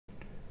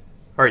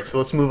All right, so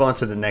let's move on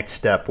to the next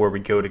step where we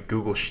go to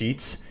Google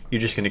Sheets. You're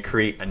just going to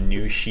create a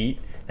new sheet.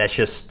 That's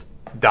just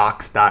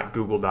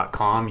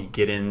docs.google.com. You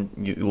get in,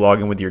 you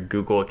log in with your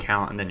Google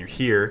account, and then you're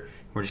here.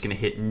 We're just going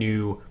to hit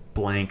new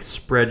blank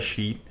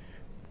spreadsheet,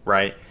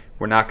 right?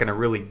 We're not going to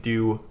really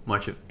do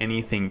much of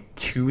anything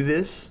to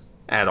this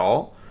at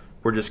all.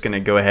 We're just going to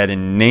go ahead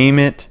and name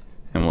it,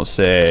 and we'll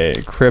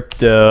say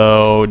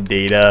crypto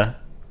data,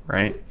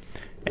 right?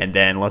 And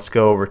then let's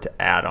go over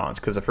to add-ons,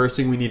 because the first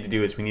thing we need to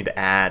do is we need to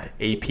add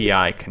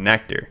API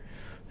connector.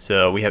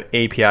 So we have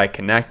API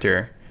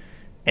connector,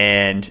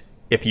 and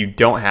if you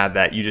don't have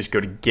that, you just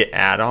go to get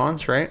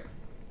add-ons, right?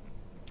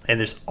 And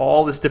there's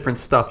all this different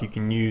stuff you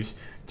can use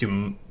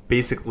to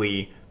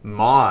basically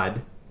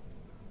mod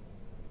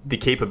the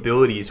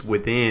capabilities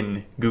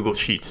within Google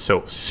Sheets.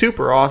 So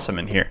super awesome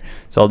in here.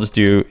 So I'll just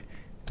do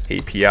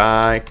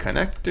API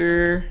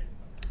connector.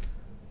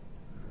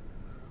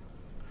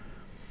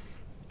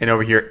 And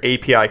over here,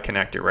 API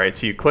connector, right?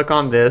 So you click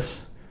on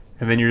this,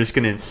 and then you're just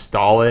going to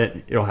install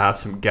it. It'll have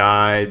some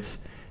guides,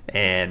 but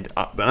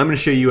I'm going to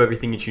show you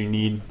everything that you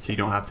need, so you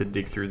don't have to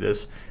dig through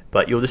this.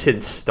 But you'll just hit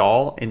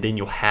install, and then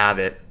you'll have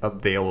it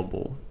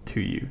available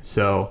to you.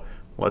 So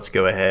let's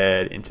go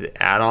ahead into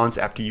the add-ons.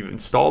 After you've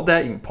installed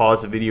that, you can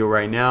pause the video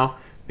right now.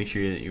 Make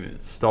sure that you've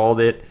installed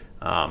it,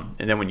 and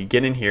then when you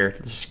get in here,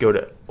 just go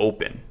to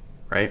open,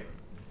 right?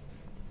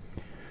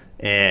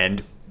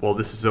 And while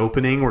this is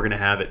opening, we're going to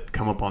have it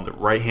come up on the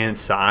right-hand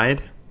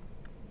side,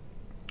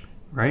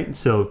 right? And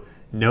so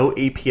no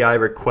API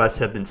requests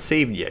have been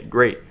saved yet.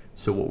 Great.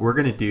 So what we're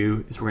going to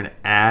do is we're going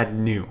to add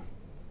new.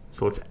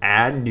 So let's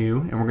add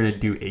new, and we're going to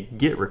do a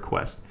GET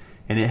request.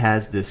 And it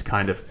has this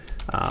kind of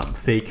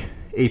fake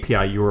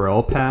API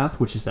URL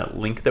path, which is that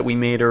link that we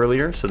made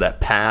earlier. So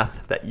that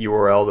path, that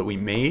URL that we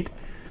made,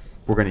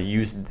 we're going to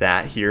use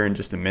that here in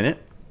just a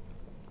minute.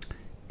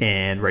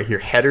 And right here,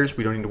 headers,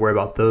 we don't need to worry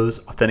about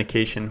those.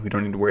 Authentication, we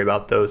don't need to worry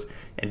about those.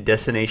 And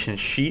destination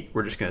sheet,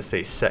 we're just going to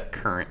say set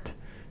current.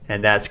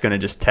 And that's going to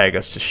just tag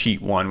us to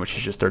sheet 1, which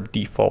is just our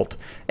default.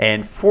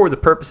 And for the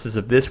purposes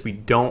of this, we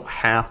don't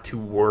have to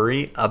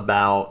worry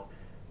about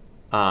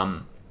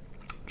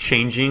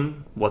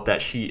changing what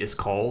that sheet is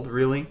called,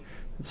 really.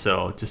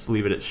 So just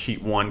leave it at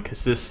sheet 1,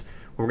 because this,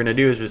 what we're going to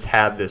do is just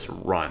have this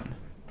run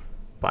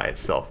by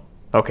itself.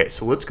 Okay,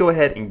 so let's go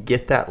ahead and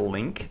get that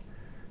link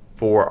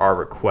for our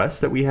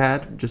request that we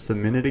had just a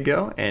minute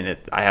ago, and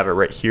I have it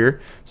right here.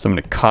 So I'm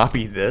going to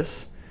copy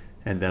this,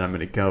 and then I'm going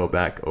to go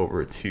back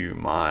over to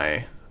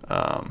my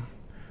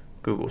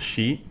Google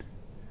Sheet,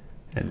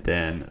 and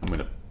then I'm going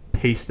to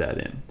paste that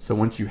in. So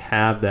once you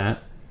have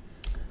that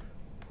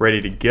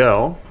ready to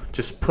go,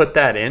 just put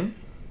that in,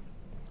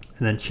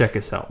 and then check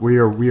us out. We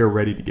are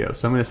ready to go.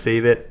 So I'm going to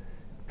save it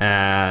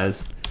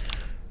as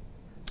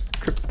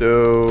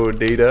crypto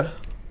data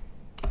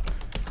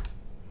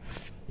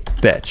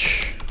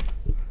fetch.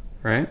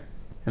 Right?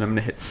 And I'm going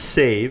to hit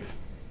save.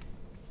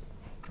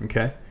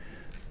 Okay?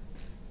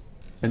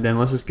 And then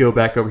let's just go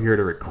back over here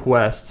to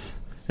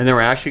requests. And then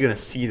we're actually going to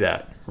see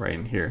that right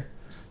in here.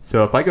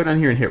 So if I go down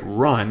here and hit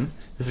run,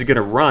 this is going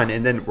to run,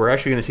 and then we're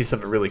actually going to see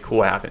something really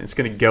cool happen. It's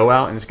going to go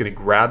out and it's going to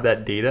grab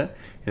that data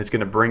and it's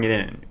going to bring it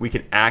in. We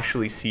can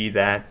actually see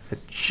that it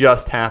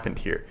just happened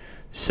here.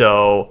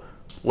 So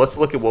let's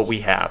look at what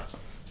we have.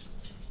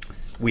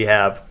 We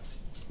have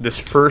this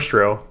first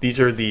row.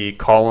 These are the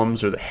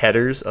columns or the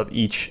headers of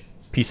each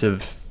piece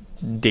of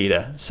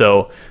data.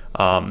 So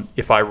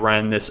if I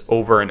ran this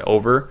over and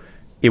over,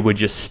 it would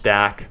just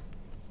stack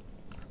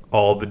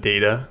all the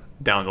data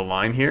down the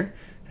line here.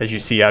 As you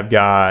see, I've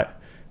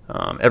got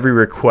every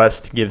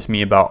request gives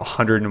me about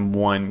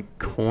 101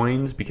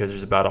 coins, because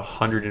there's about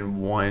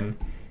 101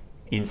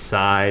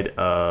 inside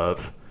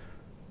of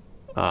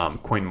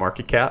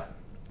CoinMarketCap.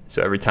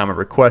 So every time I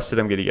request it,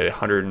 I'm going to get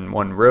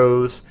 101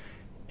 rows,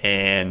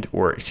 I'm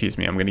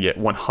going to get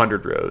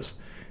 100 rows.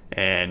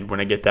 And when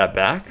I get that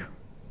back,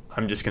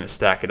 I'm just going to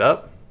stack it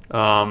up.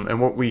 And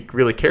what we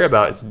really care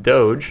about is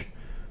Doge.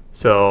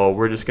 So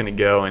we're just going to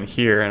go in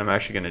here, and I'm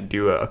actually going to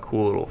do a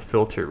cool little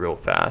filter real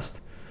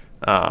fast.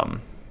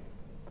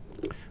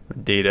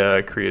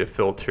 Data, create a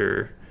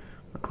filter.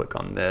 I'll click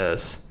on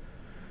this.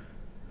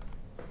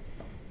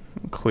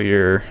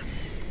 Clear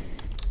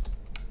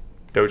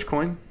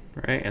Dogecoin,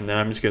 right? And then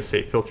I'm just going to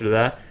say filter to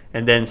that.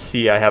 And then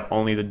see, I have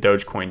only the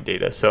Dogecoin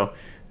data. So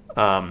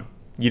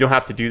you don't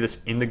have to do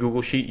this in the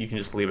Google Sheet. You can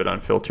just leave it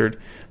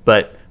unfiltered.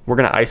 But we're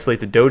going to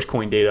isolate the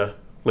Dogecoin data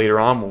later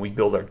on when we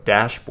build our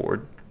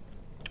dashboard.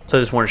 So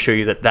I just want to show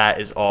you that that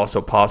is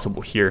also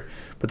possible here.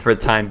 But for the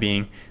time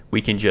being,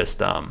 we can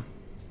just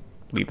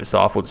leave this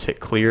off. We'll just hit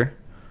clear.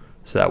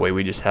 So that way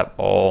we just have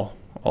all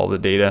the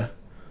data.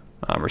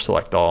 Or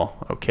select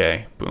all.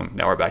 Okay, boom.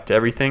 Now we're back to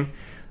everything.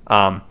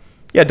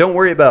 Yeah, don't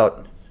worry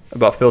about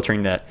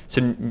filtering that.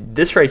 So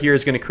this right here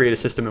is going to create a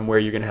system in where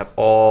you're going to have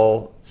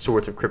all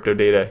sorts of crypto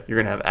data you're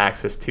going to have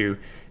access to,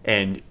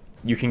 and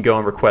you can go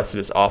and request it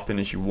as often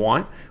as you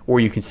want, or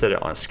you can set it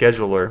on a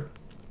scheduler,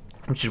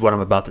 which is what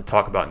I'm about to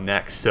talk about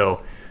next.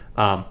 So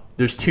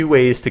There's two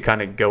ways to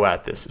kind of go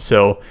at this.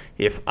 So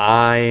if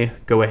I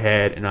go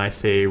ahead and I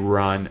say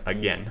run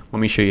again, let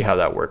me show you how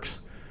that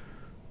works.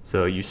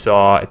 So you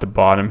saw at the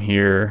bottom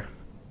here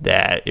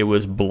that it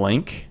was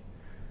blank,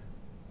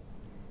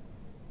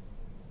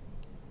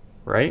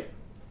 right?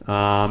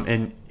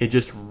 And it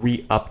just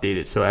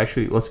re-updated. So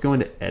actually, let's go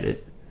into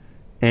edit.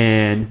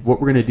 And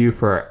what we're going to do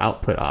for our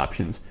output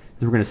options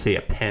is we're going to say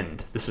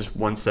append. This is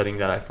one setting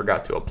that I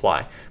forgot to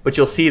apply. But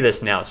you'll see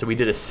this now. So we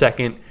did a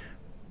second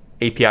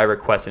API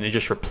request and it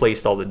just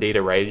replaced all the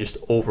data, right? It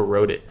just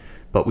overwrote it.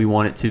 But we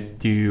want it to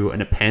do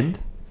an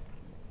append.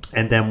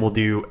 And then we'll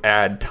do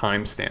add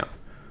timestamp.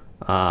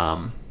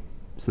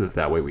 So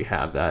that way we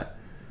have that.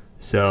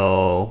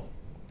 So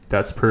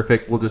that's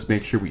perfect. We'll just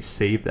make sure we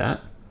save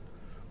that.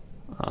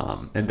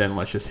 And then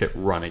let's just hit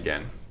run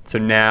again. So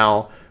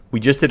now we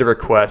just did a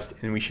request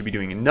and we should be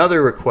doing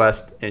another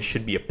request and it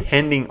should be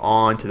appending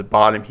on to the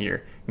bottom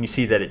here. And you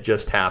see that it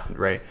just happened,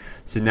 right?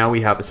 So now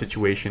we have a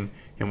situation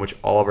in which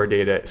all of our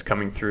data is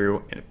coming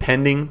through and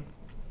appending.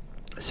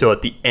 So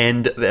at the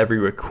end of every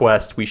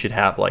request, we should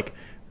have like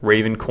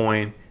Raven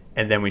coin,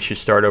 and then we should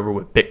start over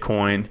with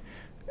Bitcoin.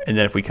 And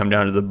then if we come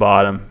down to the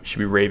bottom, it should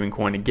be Raven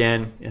coin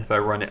again. If I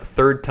run it a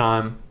third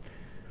time,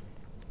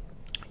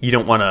 you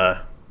don't want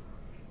to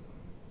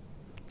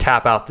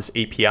tap out this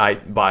API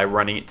by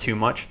running it too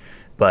much,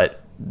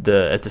 but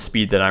at the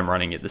speed that I'm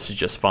running it, this is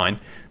just fine.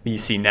 You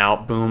see now,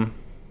 boom,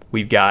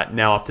 we've got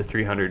now up to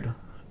 300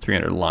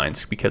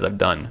 lines because I've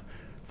done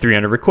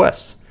 300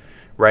 requests,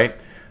 right?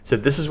 So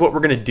this is what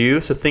we're going to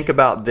do. So think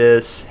about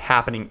this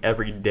happening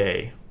every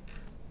day.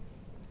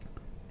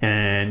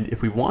 And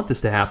if we want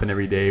this to happen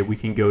every day, we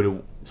can go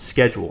to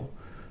schedule.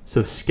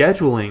 So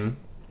scheduling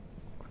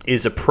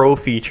is a pro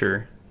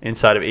feature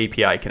inside of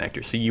API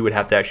connector. So you would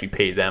have to actually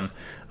pay them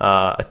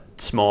a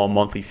small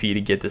monthly fee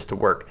to get this to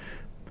work.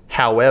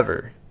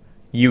 However,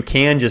 you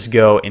can just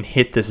go and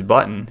hit this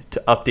button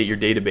to update your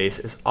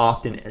database as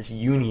often as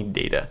you need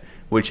data,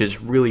 which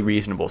is really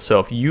reasonable. So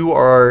if you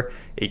are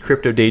a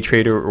crypto day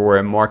trader or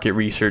a market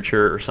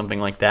researcher or something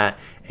like that,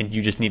 and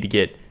you just need to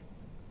get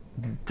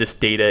this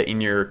data in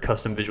your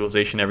custom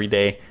visualization every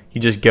day, you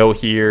just go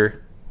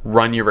here,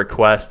 run your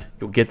request,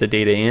 you'll get the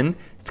data in.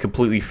 It's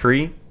completely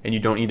free and you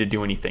don't need to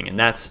do anything. And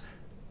that's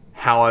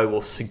how I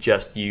will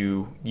suggest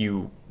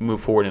you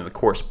move forward in the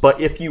course. But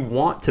if you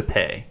want to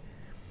pay,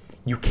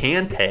 you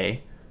can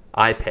pay.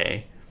 I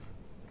pay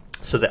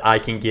so that I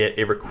can get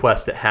a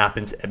request that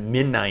happens at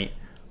midnight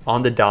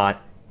on the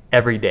dot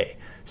every day.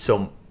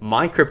 So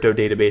my crypto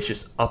database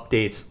just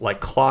updates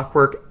like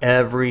clockwork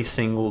every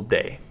single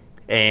day.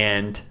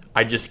 And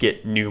I just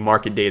get new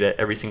market data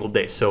every single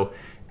day. So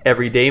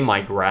every day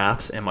my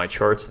graphs and my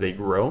charts, they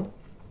grow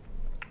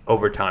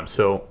over time.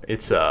 So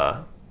it's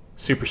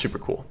super, super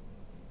cool.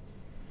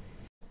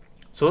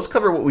 So let's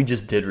cover what we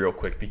just did real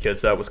quick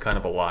because that was kind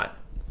of a lot.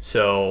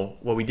 So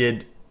what we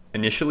did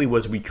initially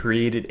was we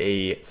created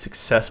a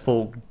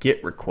successful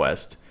GET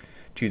request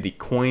to the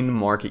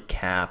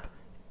CoinMarketCap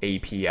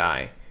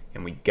API,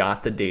 and we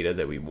got the data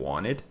that we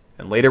wanted.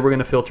 And later we're going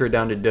to filter it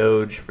down to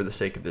Doge for the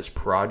sake of this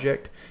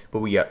project, but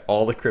we got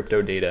all the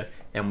crypto data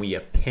and we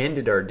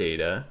appended our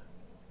data.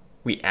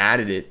 We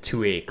added it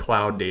to a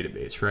cloud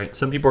database, right?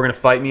 Some people are going to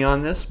fight me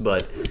on this,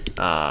 but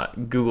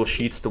Google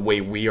Sheets, the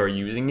way we are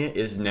using it,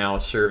 is now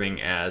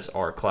serving as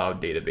our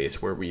cloud database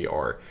where we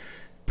are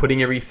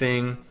putting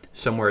everything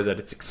somewhere that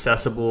it's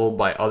accessible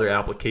by other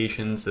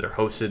applications that are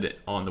hosted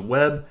on the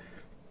web.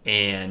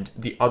 And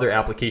the other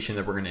application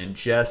that we're going to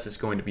ingest is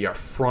going to be our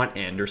front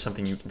end, or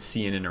something you can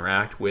see and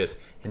interact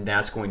with, and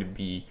that's going to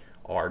be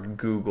our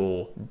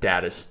Google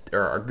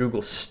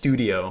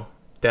Studio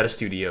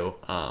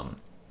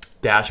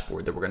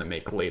dashboard that we're going to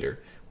make later.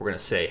 We're going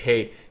to say,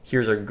 hey,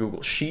 here's our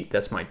Google Sheet.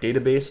 That's my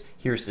database.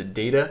 Here's the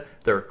data.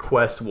 The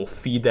request will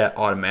feed that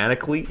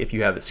automatically if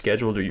you have it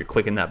scheduled or you're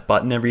clicking that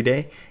button every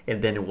day,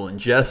 and then it will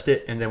ingest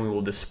it, and then we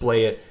will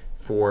display it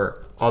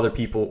for other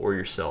people or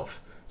yourself.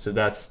 So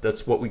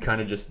that's what we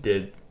kind of just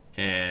did.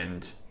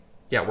 And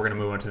yeah, we're going to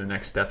move on to the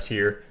next steps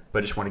here, but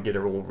I just want to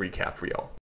get a little recap for y'all.